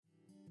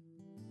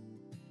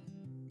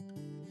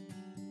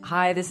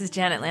Hi, this is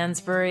Janet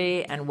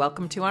Lansbury, and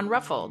welcome to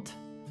Unruffled.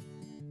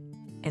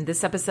 In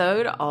this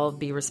episode, I'll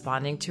be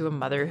responding to a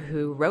mother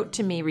who wrote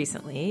to me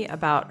recently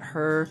about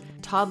her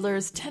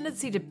toddler's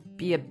tendency to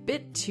be a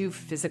bit too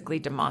physically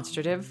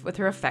demonstrative with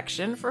her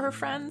affection for her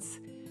friends,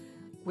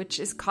 which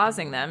is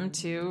causing them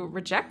to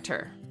reject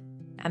her.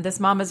 And this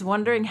mom is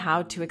wondering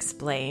how to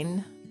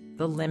explain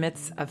the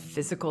limits of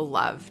physical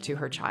love to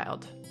her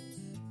child.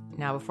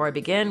 Now, before I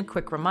begin,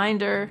 quick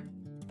reminder,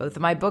 both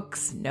of my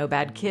books, No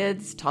Bad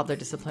Kids, Toddler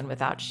Discipline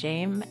Without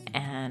Shame,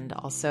 and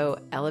also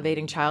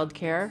Elevating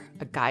Childcare,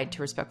 A Guide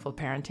to Respectful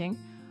Parenting,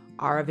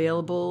 are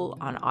available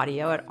on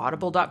audio at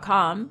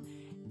audible.com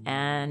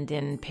and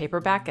in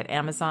paperback at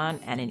Amazon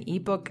and in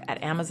ebook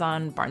at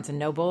Amazon, Barnes &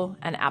 Noble,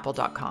 and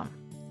apple.com.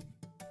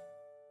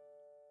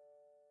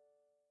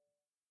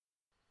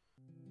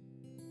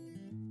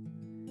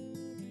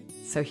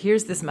 So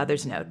here's this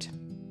mother's note.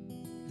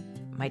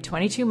 My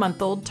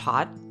 22-month-old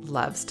Tot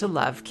loves to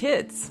love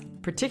kids,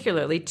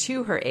 particularly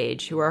to her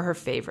age, who are her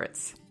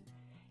favorites.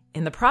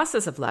 In the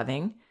process of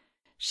loving,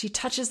 she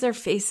touches their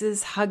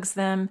faces, hugs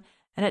them,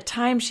 and at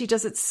times she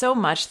does it so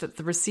much that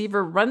the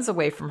receiver runs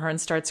away from her and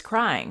starts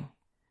crying.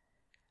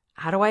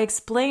 How do I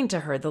explain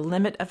to her the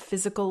limit of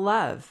physical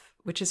love,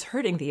 which is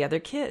hurting the other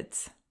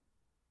kids?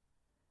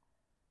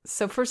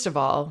 So first of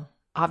all,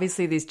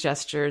 obviously these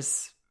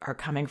gestures are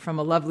coming from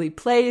a lovely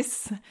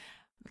place,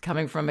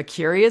 coming from a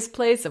curious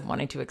place of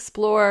wanting to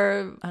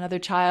explore another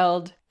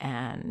child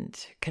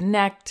and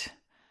connect,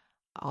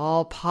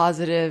 all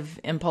positive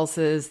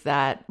impulses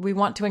that we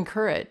want to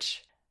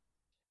encourage.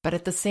 But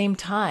at the same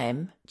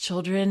time,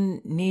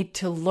 children need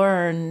to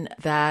learn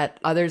that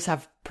others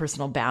have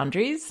personal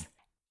boundaries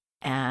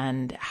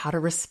and how to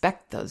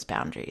respect those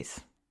boundaries.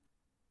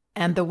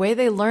 And the way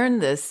they learn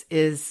this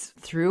is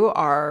through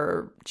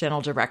our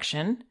gentle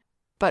direction,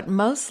 but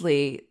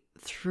mostly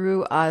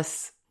through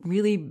us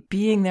really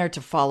being there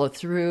to follow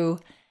through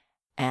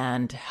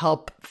and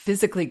help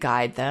physically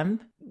guide them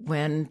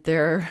when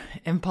their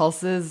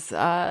impulses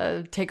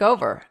take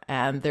over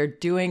and they're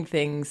doing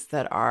things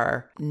that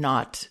are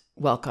not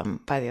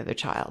welcome by the other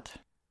child.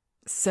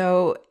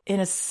 So in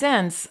a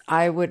sense,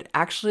 I would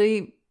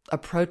actually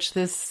approach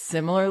this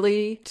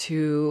similarly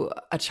to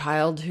a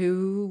child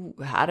who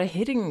had a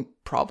hitting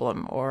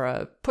problem or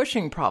a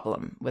pushing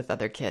problem with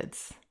other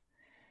kids.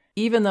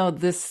 Even though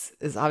this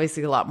is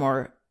obviously a lot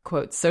more,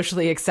 quote,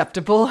 socially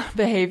acceptable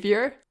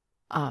behavior,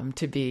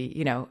 to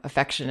be,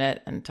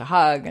 affectionate and to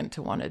hug and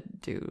to want to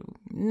do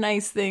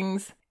nice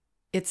things,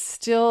 it's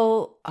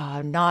still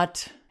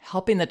not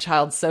helping the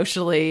child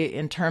socially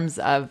in terms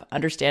of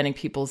understanding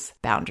people's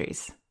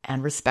boundaries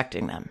and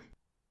respecting them.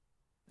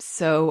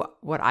 So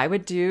what I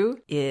would do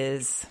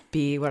is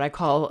be what I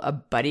call a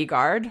buddy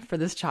guard for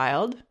this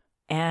child.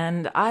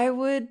 And I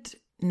would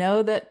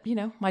know that,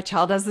 my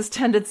child has this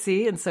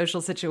tendency in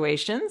social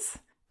situations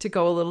to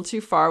go a little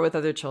too far with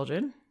other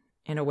children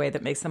in a way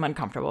that makes them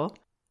uncomfortable.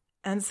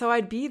 And so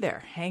I'd be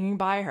there hanging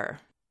by her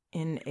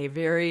in a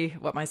very,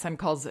 what my son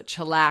calls a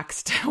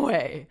chillaxed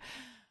way,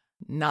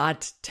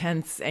 not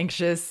tense,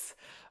 anxious,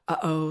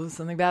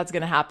 something bad's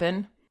going to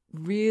happen.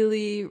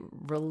 Really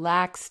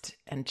relaxed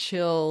and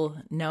chill,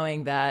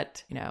 knowing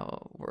that,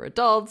 we're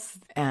adults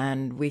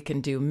and we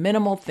can do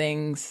minimal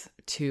things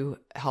to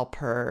help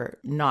her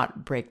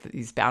not break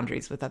these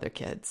boundaries with other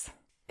kids.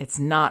 It's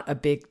not a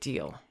big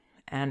deal.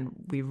 And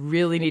we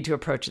really need to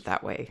approach it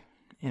that way,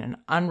 in an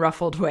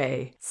unruffled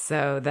way,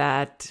 so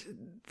that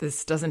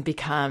this doesn't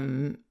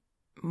become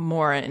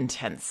more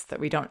intense, that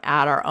we don't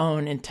add our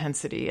own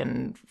intensity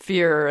and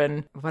fear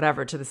and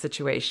whatever to the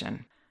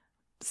situation.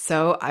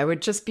 So I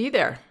would just be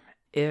there.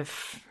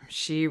 If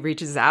she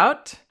reaches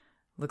out,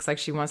 looks like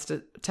she wants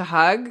to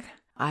hug,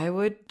 I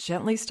would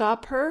gently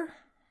stop her,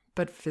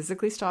 but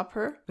physically stop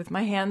her with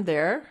my hand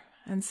there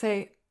and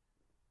say,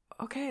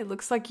 okay, it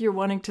looks like you're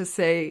wanting to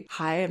say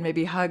hi and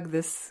maybe hug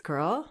this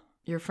girl,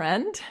 your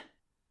friend.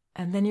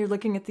 And then you're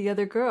looking at the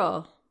other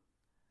girl.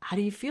 How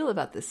do you feel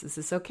about this? Is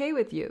this okay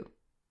with you?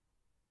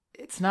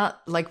 It's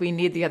not like we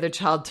need the other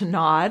child to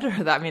nod,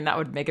 or that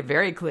would make it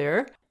very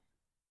clear.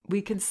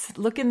 We can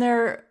look in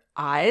their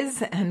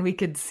eyes and we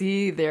could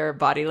see their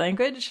body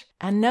language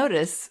and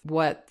notice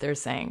what they're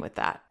saying with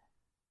that.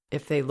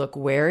 If they look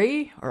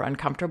wary or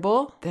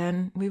uncomfortable,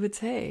 then we would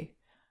say,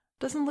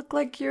 doesn't look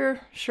like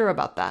you're sure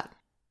about that.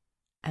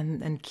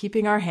 And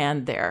keeping our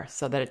hand there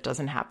so that it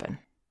doesn't happen.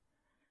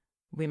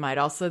 We might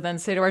also then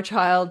say to our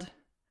child,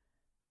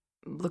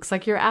 looks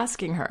like you're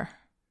asking her.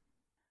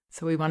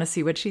 So we want to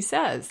see what she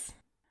says.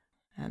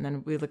 And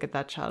then we look at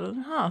that child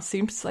and,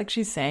 seems like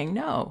she's saying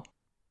no.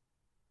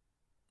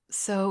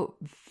 So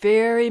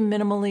very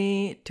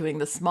minimally doing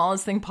the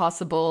smallest thing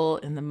possible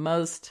in the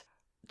most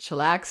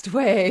chillaxed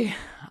way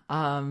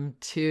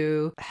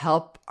to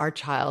help our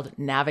child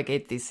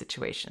navigate these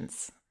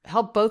situations.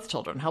 Help both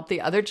children, help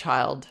the other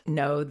child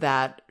know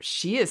that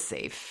she is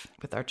safe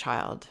with our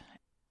child.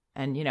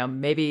 And,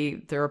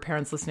 maybe there are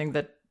parents listening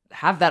that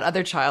have that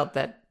other child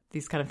that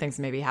these kind of things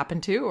maybe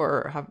happen to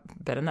or have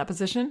been in that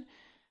position.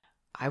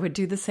 I would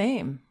do the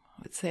same.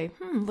 I would say,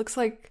 looks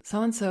like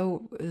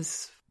so-and-so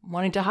is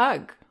wanting to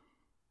hug.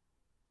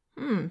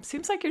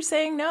 Seems like you're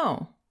saying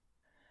no.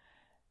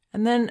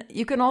 And then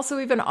you can also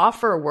even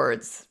offer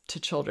words to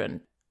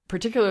children,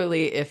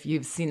 particularly if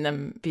you've seen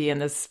them be in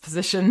this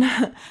position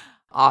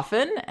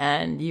often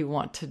and you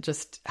want to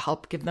just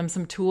help give them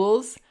some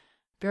tools.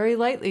 Very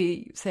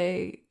lightly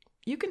say,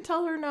 you can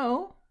tell her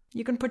no.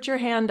 You can put your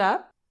hand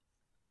up.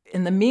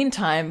 In the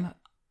meantime,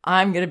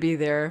 I'm going to be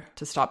there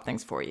to stop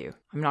things for you.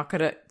 I'm not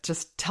going to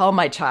just tell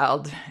my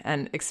child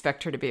and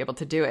expect her to be able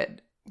to do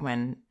it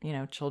when,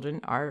 children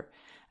are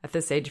at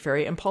this age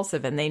very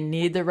impulsive and they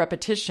need the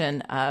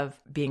repetition of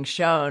being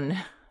shown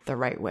the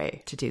right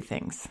way to do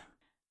things.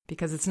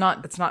 Because it's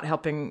not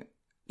helping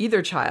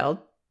either child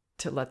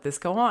to let this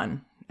go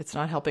on. It's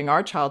not helping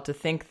our child to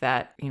think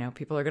that,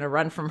 people are going to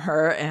run from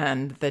her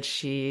and that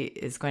she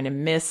is going to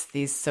miss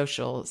these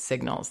social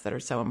signals that are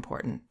so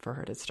important for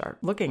her to start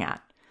looking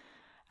at.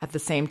 At the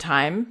same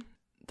time,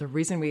 the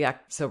reason we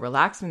act so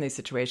relaxed in these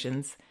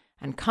situations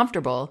and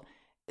comfortable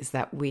is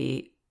that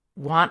we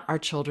want our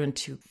children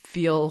to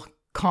feel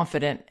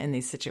confident in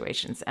these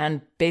situations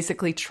and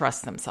basically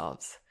trust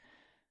themselves.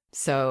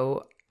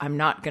 So I'm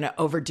not going to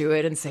overdo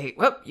it and say,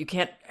 you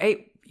can't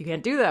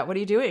do that. What are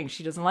you doing?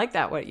 She doesn't like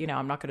that.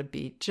 I'm not going to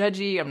be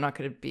judgy. I'm not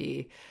going to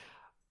be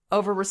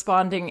over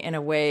responding in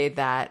a way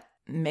that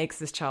makes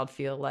this child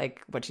feel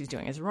like what she's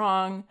doing is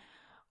wrong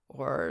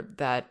or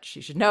that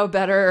she should know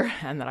better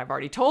and that I've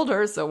already told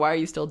her. So why are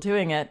you still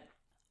doing it?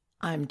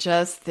 I'm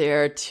just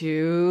there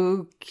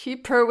to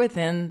keep her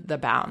within the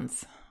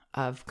bounds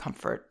of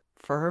comfort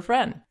for her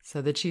friend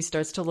so that she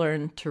starts to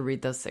learn to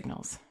read those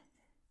signals.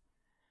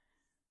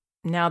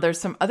 Now, there's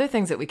some other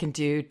things that we can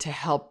do to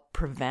help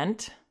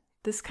prevent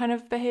this kind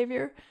of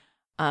behavior.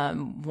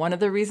 One of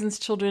the reasons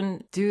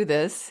children do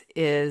this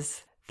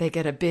is they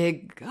get a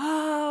big,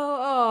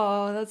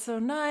 oh, that's so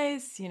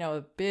nice,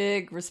 a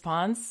big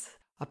response,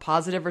 a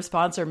positive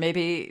response, or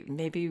maybe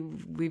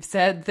we've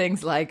said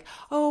things like,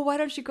 oh, why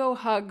don't you go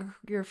hug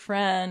your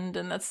friend?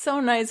 And that's so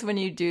nice when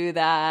you do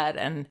that,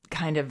 and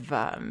kind of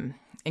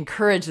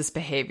encourage this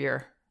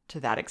behavior to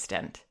that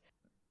extent.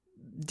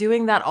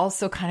 Doing that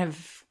also kind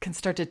of can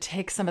start to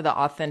take some of the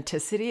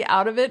authenticity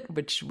out of it,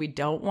 which we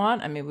don't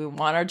want. I mean, we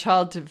want our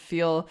child to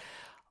feel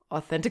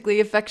authentically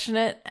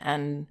affectionate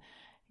and,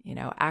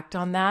 act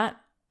on that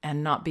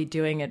and not be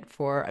doing it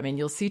for,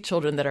 you'll see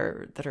children that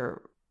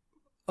are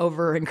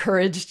over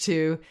encouraged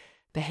to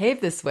behave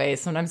this way.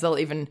 Sometimes they'll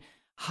even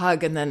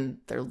hug and then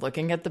they're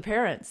looking at the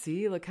parent.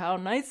 See, look how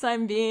nice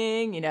I'm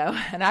being,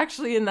 and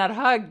actually in that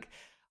hug,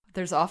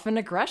 there's often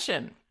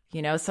aggression.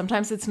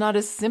 Sometimes it's not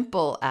as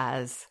simple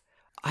as,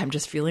 I'm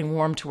just feeling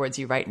warm towards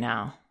you right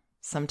now.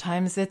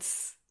 Sometimes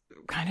it's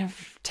kind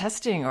of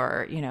testing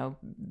or,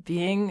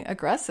 being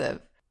aggressive.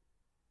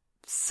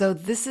 So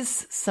this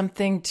is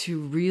something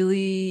to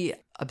really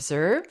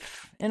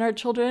observe in our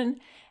children,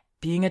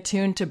 being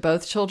attuned to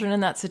both children in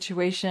that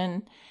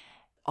situation.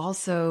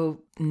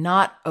 Also,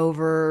 not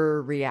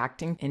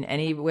overreacting in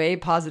any way,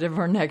 positive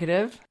or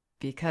negative,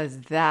 because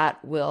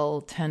that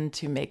will tend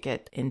to make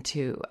it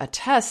into a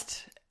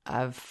test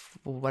of,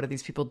 well, what do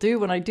these people do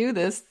when I do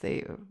this?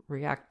 They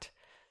react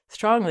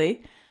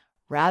strongly,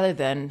 rather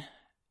than,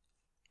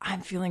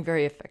 I'm feeling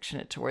very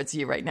affectionate towards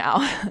you right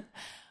now,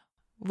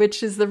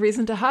 which is the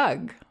reason to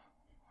hug.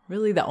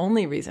 Really the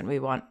only reason we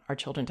want our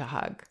children to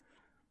hug.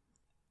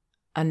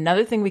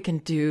 Another thing we can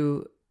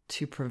do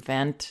to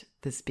prevent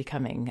this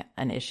becoming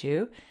an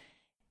issue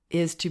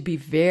is to be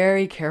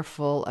very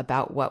careful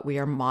about what we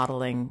are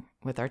modeling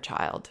with our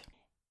child.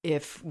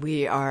 If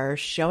we are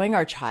showing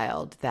our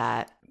child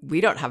that we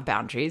don't have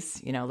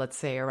boundaries, let's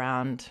say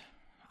around,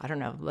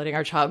 letting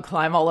our child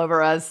climb all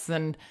over us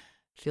and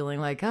feeling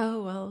like,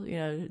 oh,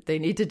 well, they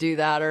need to do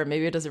that, or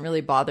maybe it doesn't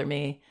really bother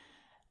me,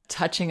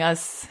 touching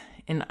us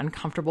in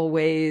uncomfortable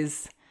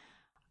ways,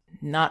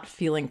 not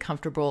feeling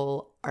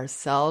comfortable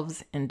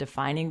ourselves in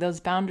defining those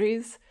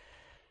boundaries.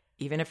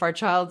 Even if our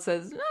child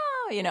says, no,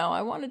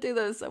 I want to do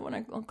this, I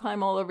want to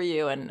climb all over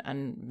you,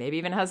 and maybe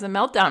even has a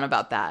meltdown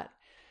about that.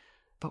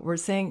 But we're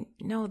saying,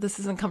 no, this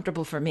isn't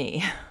comfortable for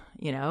me,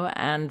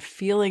 and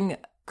feeling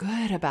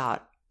good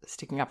about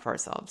sticking up for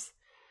ourselves.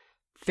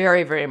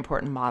 Very, very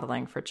important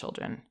modeling for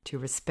children to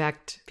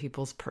respect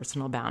people's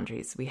personal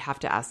boundaries. We have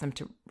to ask them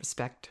to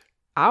respect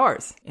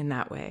ours in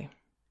that way.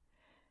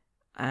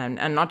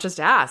 And not just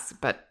ask,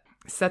 but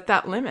set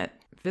that limit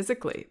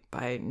physically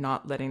by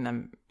not letting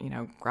them,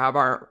 grab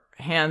our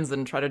hands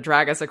and try to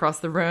drag us across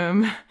the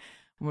room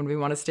when we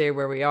want to stay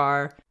where we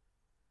are.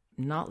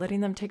 Not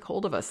letting them take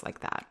hold of us like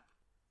that.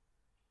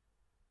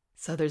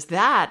 So there's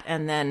that.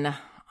 And then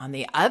on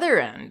the other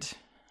end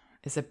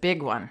is a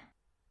big one.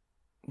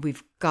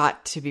 We've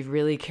got to be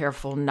really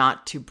careful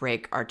not to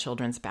break our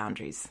children's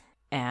boundaries.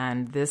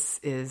 And this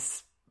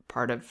is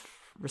part of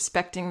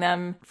respecting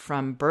them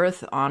from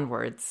birth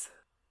onwards,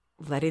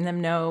 letting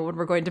them know when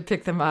we're going to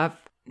pick them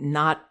up,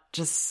 not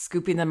just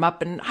scooping them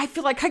up and I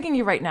feel like hugging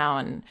you right now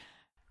and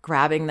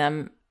grabbing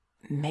them,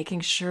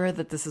 making sure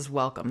that this is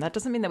welcome. That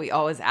doesn't mean that we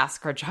always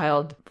ask our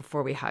child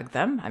before we hug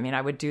them.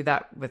 I would do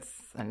that with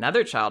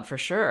another child for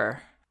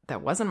sure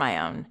that wasn't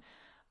my own.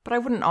 But I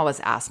wouldn't always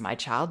ask my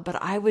child,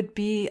 but I would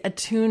be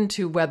attuned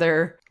to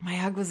whether my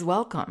hug was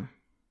welcome.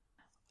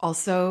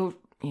 Also,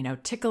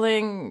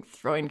 tickling,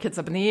 throwing kids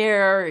up in the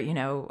air,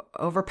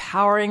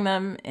 overpowering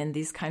them in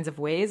these kinds of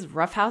ways,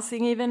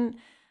 roughhousing even.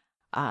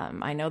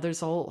 I know there's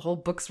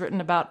whole books written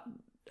about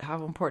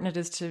how important it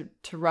is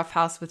to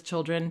roughhouse with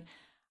children.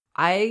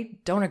 I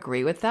don't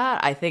agree with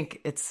that. I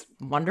think it's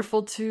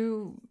wonderful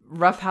to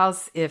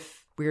roughhouse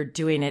if we're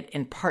doing it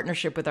in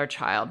partnership with our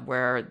child,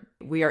 where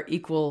we are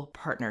equal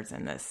partners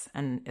in this.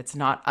 And it's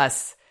not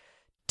us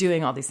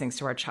doing all these things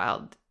to our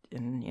child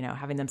and,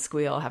 having them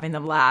squeal, having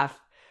them laugh,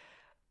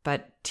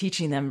 but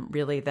teaching them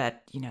really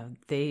that,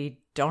 they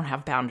don't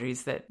have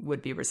boundaries that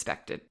would be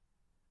respected.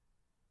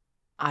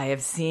 I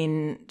have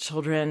seen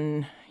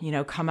children,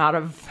 come out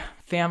of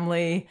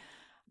family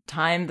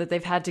time that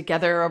they've had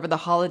together over the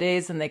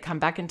holidays, and they come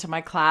back into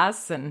my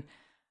class and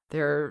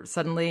they're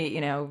suddenly,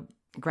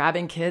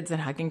 grabbing kids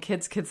and hugging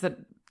kids that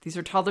these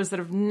are toddlers that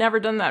have never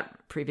done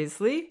that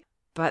previously,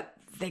 but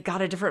they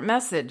got a different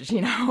message,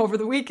 over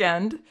the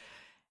weekend,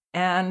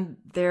 and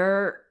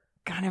they're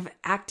kind of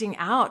acting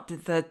out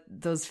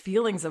those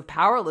feelings of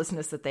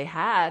powerlessness that they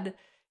had,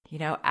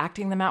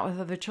 acting them out with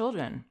other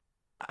children.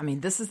 I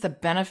mean, this is the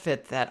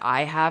benefit that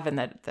I have and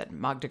that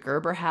Magda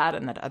Gerber had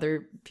and that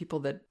other people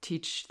that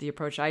teach the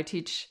approach I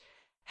teach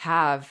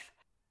have.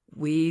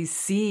 We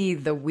see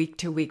the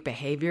week-to-week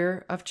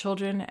behavior of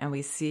children, and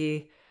we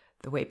see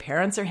the way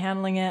parents are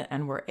handling it,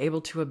 and we're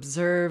able to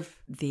observe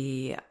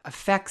the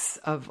effects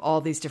of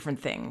all these different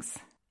things.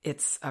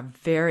 It's a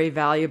very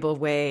valuable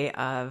way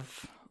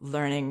of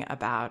learning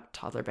about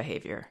toddler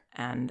behavior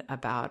and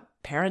about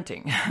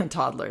parenting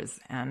toddlers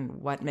and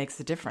what makes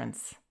a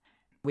difference.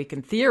 We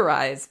can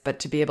theorize, but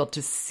to be able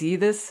to see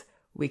this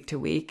week to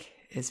week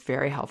is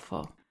very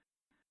helpful.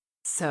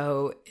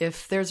 So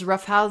if there's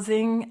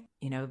roughhousing,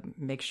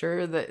 make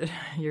sure that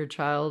your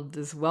child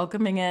is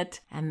welcoming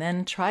it, and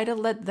then try to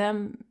let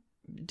them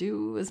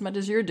do as much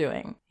as you're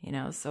doing,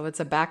 so it's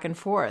a back and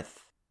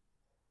forth.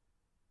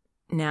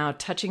 Now,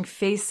 touching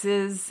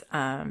faces,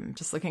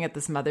 just looking at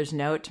this mother's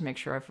note to make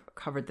sure I've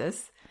covered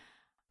this.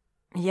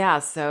 Yeah,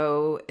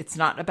 so it's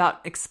not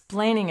about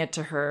explaining it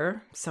to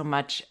her so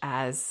much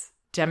as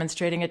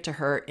demonstrating it to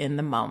her in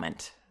the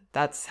moment.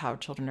 That's how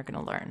children are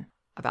going to learn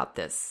about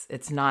this.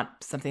 It's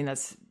not something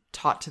that's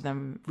taught to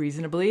them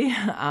reasonably.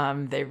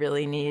 They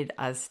really need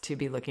us to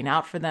be looking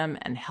out for them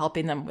and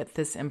helping them with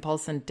this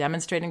impulse and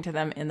demonstrating to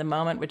them in the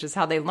moment, which is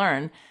how they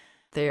learn.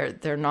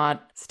 They're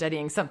not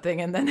studying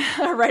something and then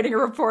writing a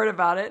report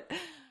about it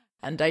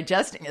and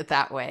digesting it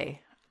that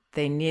way.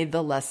 They need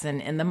the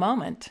lesson in the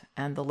moment.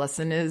 And the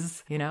lesson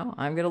is,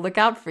 I'm going to look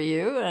out for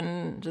you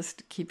and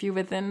just keep you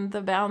within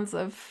the bounds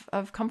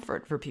of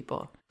comfort for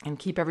people and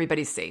keep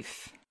everybody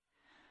safe.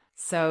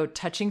 So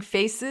touching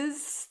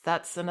faces,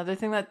 that's another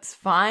thing that's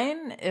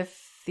fine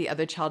if the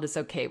other child is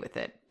okay with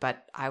it.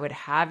 But I would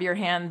have your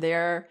hand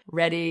there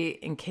ready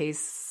in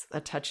case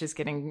a touch is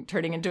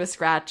turning into a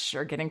scratch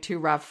or getting too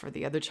rough, or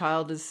the other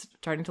child is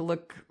starting to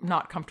look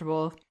not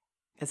comfortable.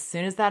 As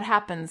soon as that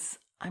happens,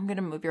 I'm going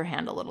to move your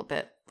hand a little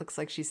bit. Looks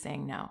like she's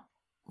saying no.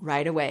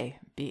 Right away,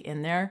 be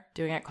in there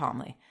doing it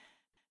calmly.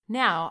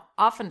 Now,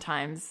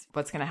 oftentimes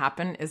what's going to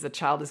happen is a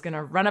child is going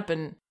to run up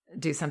and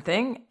do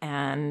something,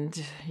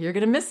 and you're going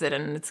to miss it,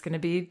 and it's going to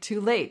be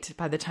too late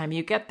by the time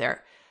you get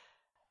there.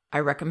 I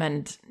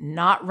recommend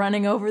not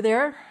running over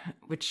there,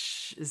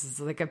 which is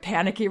like a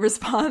panicky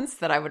response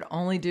that I would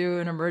only do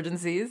in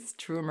emergencies,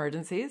 true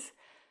emergencies.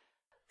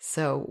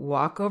 So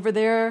walk over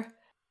there,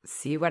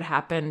 see what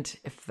happened.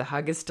 If the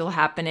hug is still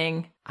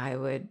happening, I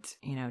would,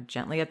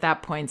 gently at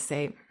that point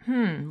say,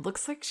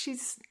 looks like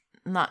she's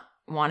not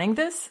wanting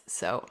this,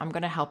 so I'm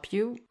going to help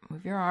you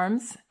move your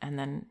arms, and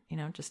then,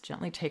 just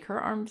gently take her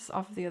arms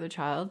off of the other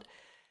child,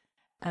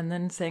 and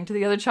then saying to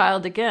the other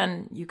child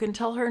again, you can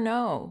tell her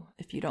no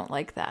if you don't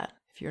like that.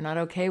 If you're not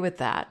okay with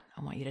that,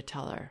 I want you to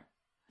tell her.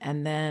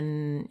 And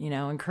then,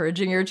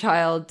 encouraging your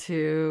child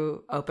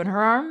to open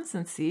her arms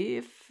and see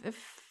if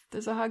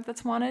there's a hug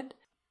that's wanted.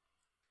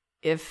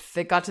 If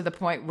it got to the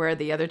point where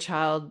the other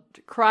child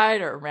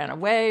cried or ran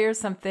away or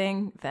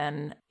something,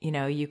 then,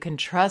 you can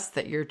trust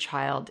that your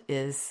child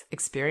is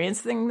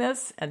experiencing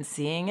this and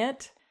seeing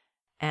it.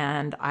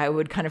 And I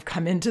would kind of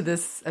come into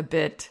this a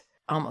bit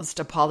almost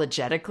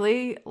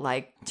apologetically,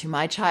 like to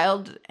my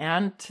child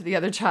and to the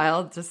other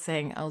child, just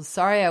saying, oh,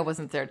 sorry, I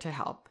wasn't there to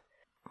help.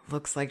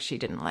 Looks like she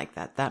didn't like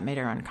that. That made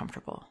her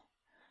uncomfortable.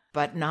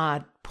 But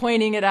not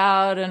pointing it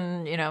out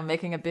and,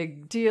 making a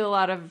big deal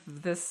out of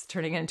this,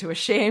 turning it into a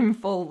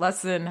shameful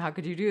lesson. How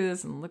could you do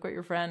this? And look what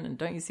your friend, and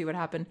don't you see what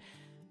happened?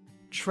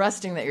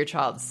 Trusting that your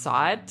child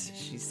saw it.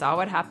 She saw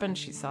what happened.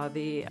 She saw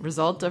the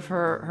result of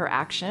her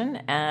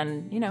action.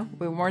 And,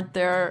 we weren't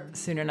there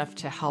soon enough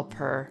to help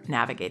her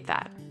navigate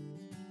that.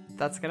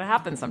 That's going to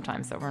happen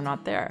sometimes that we're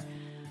not there.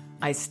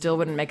 I still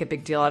wouldn't make a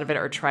big deal out of it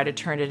or try to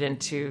turn it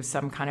into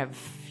some kind of,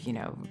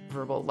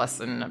 verbal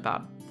lesson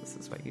about this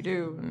is what you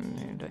do,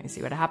 and don't you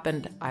see what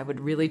happened? I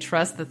would really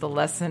trust that the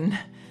lesson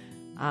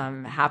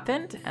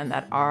happened and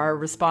that our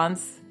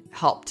response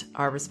helped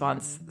our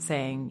response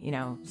saying,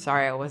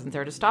 sorry, I wasn't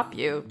there to stop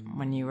you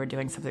when you were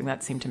doing something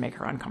that seemed to make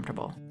her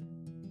uncomfortable.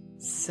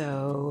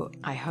 So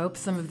I hope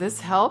some of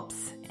this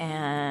helps.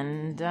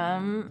 And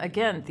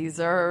again, these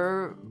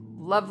are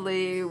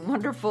lovely,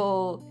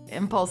 wonderful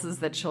impulses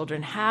that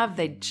children have.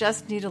 They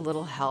just need a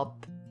little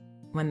help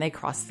when they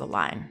cross the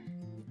line.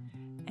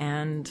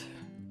 And,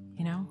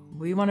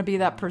 we want to be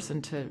that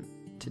person to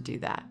do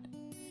that.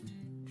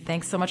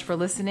 Thanks so much for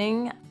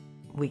listening.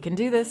 We can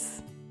do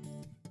this.